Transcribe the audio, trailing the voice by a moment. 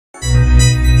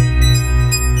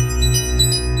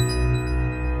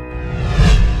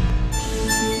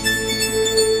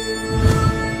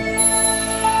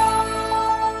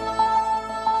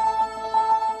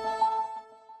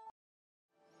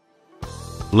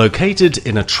Located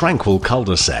in a tranquil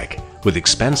cul-de-sac with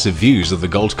expansive views of the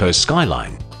Gold Coast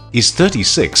skyline is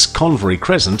 36 Convery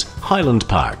Crescent, Highland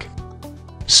Park.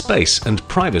 Space and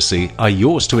privacy are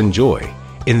yours to enjoy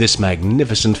in this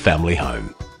magnificent family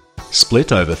home.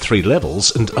 Split over 3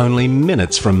 levels and only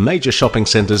minutes from major shopping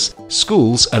centres,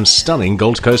 schools and stunning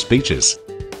Gold Coast beaches.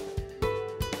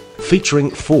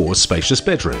 Featuring 4 spacious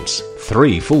bedrooms,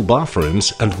 3 full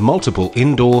bathrooms and multiple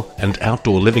indoor and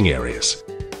outdoor living areas.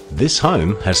 This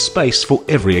home has space for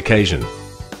every occasion.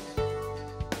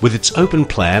 With its open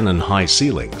plan and high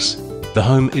ceilings, the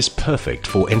home is perfect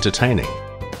for entertaining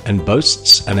and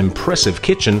boasts an impressive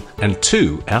kitchen and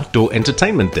 2 outdoor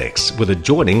entertainment decks with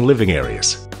adjoining living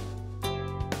areas.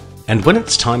 And when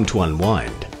it's time to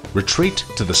unwind, retreat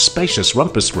to the spacious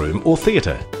Rumpus room or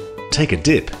theatre, take a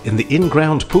dip in the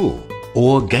in-ground pool,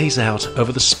 or gaze out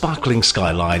over the sparkling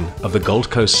skyline of the Gold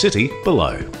Coast city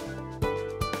below.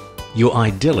 Your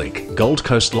idyllic Gold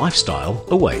Coast lifestyle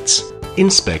awaits.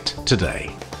 Inspect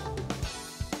today.